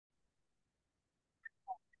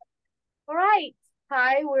All right.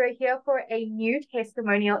 Hi, we're here for a new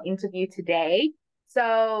testimonial interview today.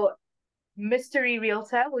 So, Mystery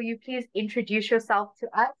Realtor, will you please introduce yourself to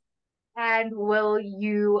us? And will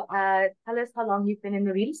you tell us how long you've been in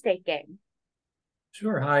the real estate game?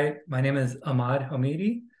 Sure. Hi, my name is Ahmad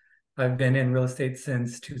Hamidi. I've been in real estate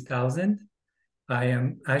since 2000. I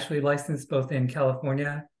am actually licensed both in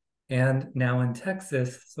California and now in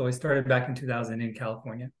Texas. So I started back in 2000 in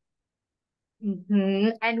California.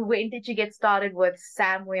 And when did you get started with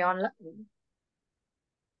Samwhere Online?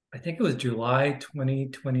 I think it was July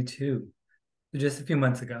 2022, just a few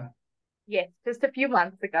months ago. Yes, just a few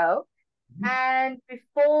months ago. Mhm. And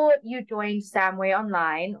before you joined Samwhere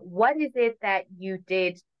Online, what is it that you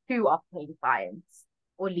did to obtain clients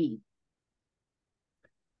or leads?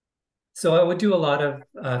 So I would do a lot of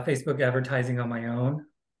Facebook advertising on my own.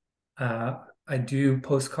 I do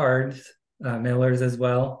postcards, mailers as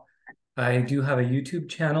well. I do have a YouTube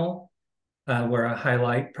channel where I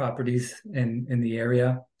highlight properties in the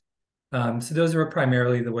area. So those were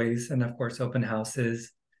primarily the ways, and of course, open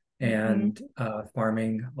houses Mm-hmm. and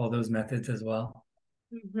farming, all those methods as well.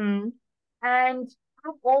 Mm-hmm. And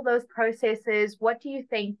of all those processes, what do you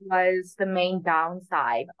think was the main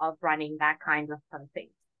downside of running that kind of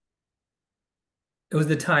process? It was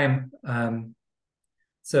the time.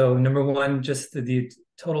 So number one, just the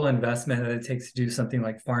total investment that it takes to do something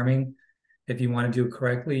like farming. If you want to do it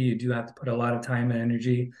correctly, you do have to put a lot of time and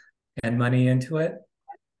energy and money into it.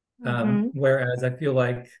 Mm-hmm. Whereas I feel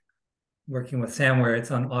like working with Samware,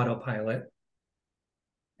 it's on autopilot.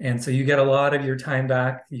 And so you get a lot of your time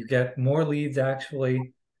back. You get more leads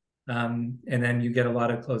actually. And then you get a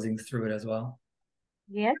lot of closings through it as well.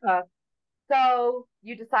 Yeah. So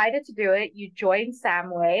you decided to do it. You joined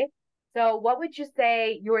Samway. So what would you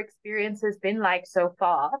say your experience has been like so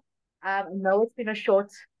far? I know it's been a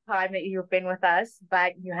short time that you've been with us,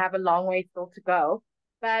 but you have a long way still to go.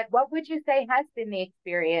 But what would you say has been the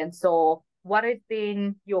experience, or what has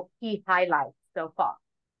been your key highlights so far?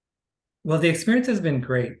 Well, the experience has been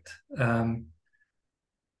great. Um,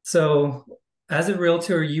 so as a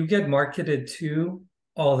realtor, you get marketed to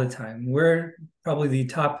all the time. We're probably the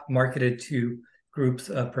top marketed to groups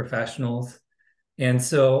of professionals. And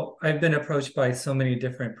so I've been approached by so many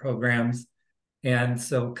different programs. And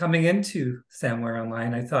so coming into Samware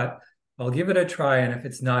Online, I thought I'll give it a try. And if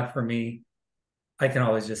it's not for me, I can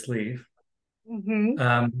always just leave. Mm-hmm.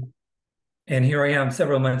 Um, and here I am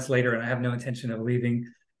several months later, and I have no intention of leaving.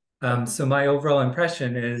 So my overall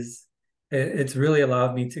impression is it's really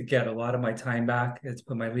allowed me to get a lot of my time back. It's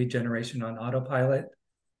put my lead generation on autopilot,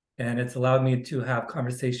 and it's allowed me to have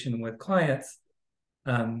conversation with clients,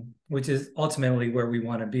 which is ultimately where we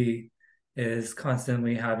want to be, is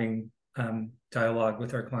constantly having dialogue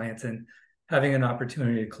with our clients and having an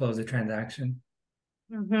opportunity to close a transaction.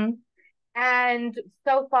 Mm-hmm. And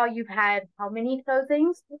so far, you've had how many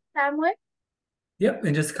closings with Samway? Yep,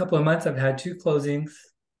 in just a couple of months, I've had two closings.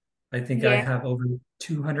 I think I Yeah. have over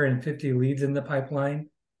 250 leads in the pipeline.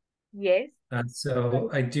 Yes. So So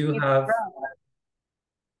I do you've have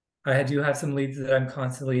grown. I do have some leads that I'm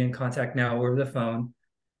constantly in contact now over the phone,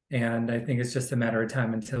 and I think it's just a matter of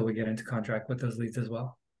time until we get into contract with those leads as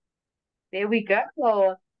well. There we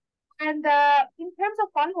go. And in terms of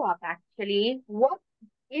follow-up, actually, what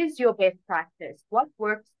is your best practice? What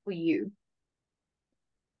works for you?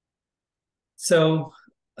 So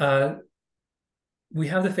uh, we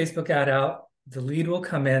have the Facebook ad out. The lead will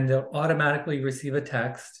come in, they'll automatically receive a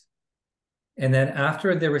text. And then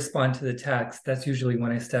after they respond to the text, that's usually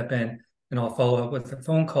when I step in and I'll follow up with a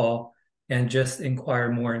phone call and just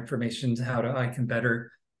inquire more information to I can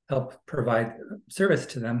better help provide service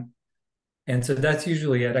to them. And so that's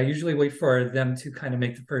usually it. I usually wait for them to kind of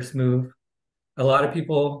make the first move. A lot of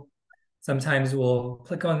people sometimes will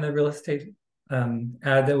click on the real estate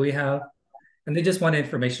ad that we have, and they just want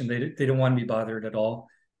information. They don't want to be bothered at all.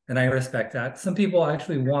 And I respect that. Some people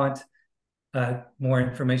actually want more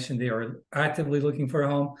information. They are actively looking for a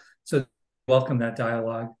home. So welcome that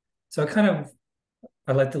dialogue. So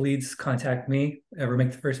I let the leads contact me, ever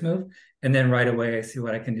make the first move, and then right away I see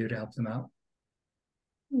what I can do to help them out.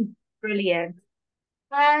 Brilliant.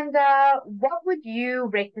 And what would you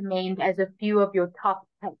recommend as a few of your top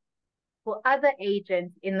tips for other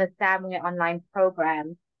agents in the Samway Online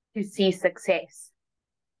program to see success?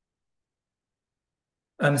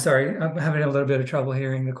 I'm sorry, I'm having a little bit of trouble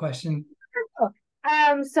hearing the question.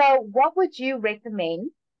 So what would you recommend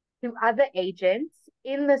to other agents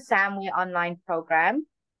in the Samway Online program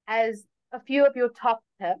as a few of your top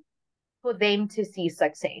tips for them to see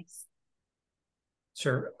success?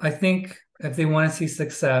 Sure. I think if they want to see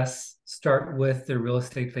success, start with their real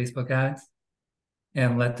estate Facebook ads.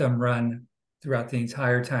 and let them run throughout the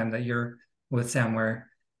entire time that you're with Samwhere.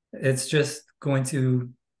 It's just going to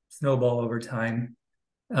snowball over time.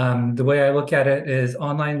 The way I look at it is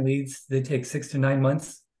online leads, they take 6 to 9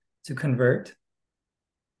 months to convert.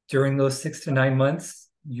 During those 6 to 9 months,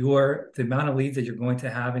 the amount of leads that you're going to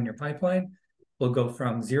have in your pipeline will go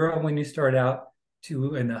from 0 when you start out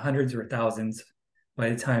to in the hundreds or thousands by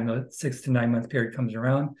the time the 6 to 9 month period comes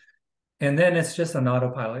around. And then it's just an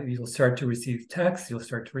autopilot. You'll start to receive texts, you'll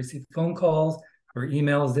start to receive phone calls or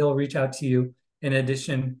emails. They'll reach out to you in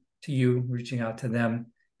addition to you reaching out to them,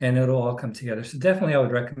 and it'll all come together. So definitely I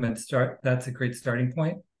would recommend start. That's a great starting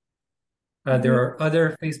point. There are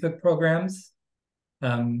other Facebook programs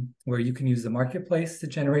where you can use the marketplace to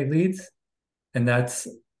generate leads. And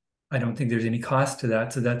I don't think there's any cost to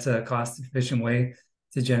that. So that's a cost efficient way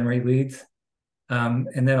to generate leads.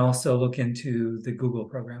 And then also look into the Google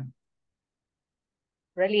program.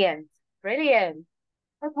 Brilliant. Brilliant.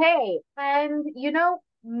 Okay. And,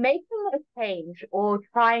 making a change or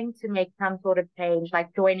trying to make some sort of change,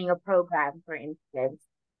 like joining a program, for instance,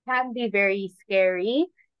 can be very scary.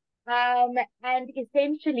 And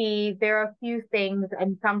essentially, there are a few things,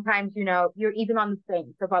 and sometimes, you're even on the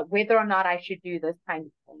fence about whether or not I should do this kind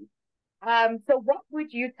of thing. So what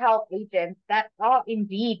would you tell agents that are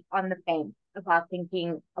indeed on the fence about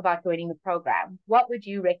thinking about joining the program? What would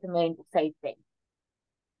you recommend or say to them?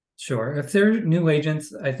 Sure. If they're new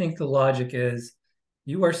agents, I think the logic is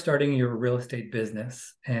you are starting your real estate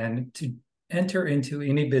business. And to enter into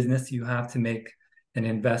any business, you have to make an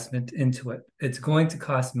investment into it. It's going to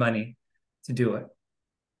cost money to do it.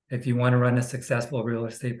 If you want to run a successful real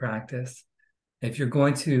estate practice, if you're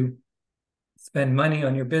going to spend money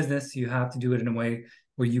on your business, you have to do it in a way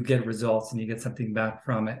where you get results and you get something back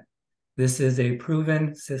from it. This is a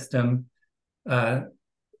proven system.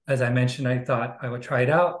 As I mentioned, I thought I would try it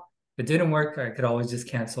out. If it didn't work, I could always just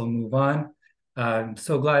cancel and move on. I'm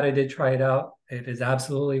so glad I did try it out. It is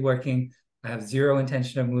absolutely working. I have zero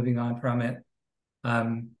intention of moving on from it.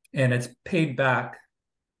 And it's paid back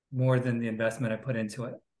more than the investment I put into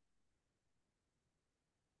it.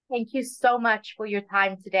 Thank you so much for your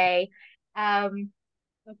time today. I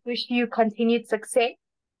wish you continued success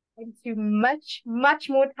and to much, much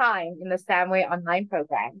more time in the Samway online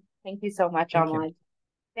program. Thank you so much, Thank you. Ahmad.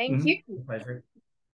 Thank you. Pleasure.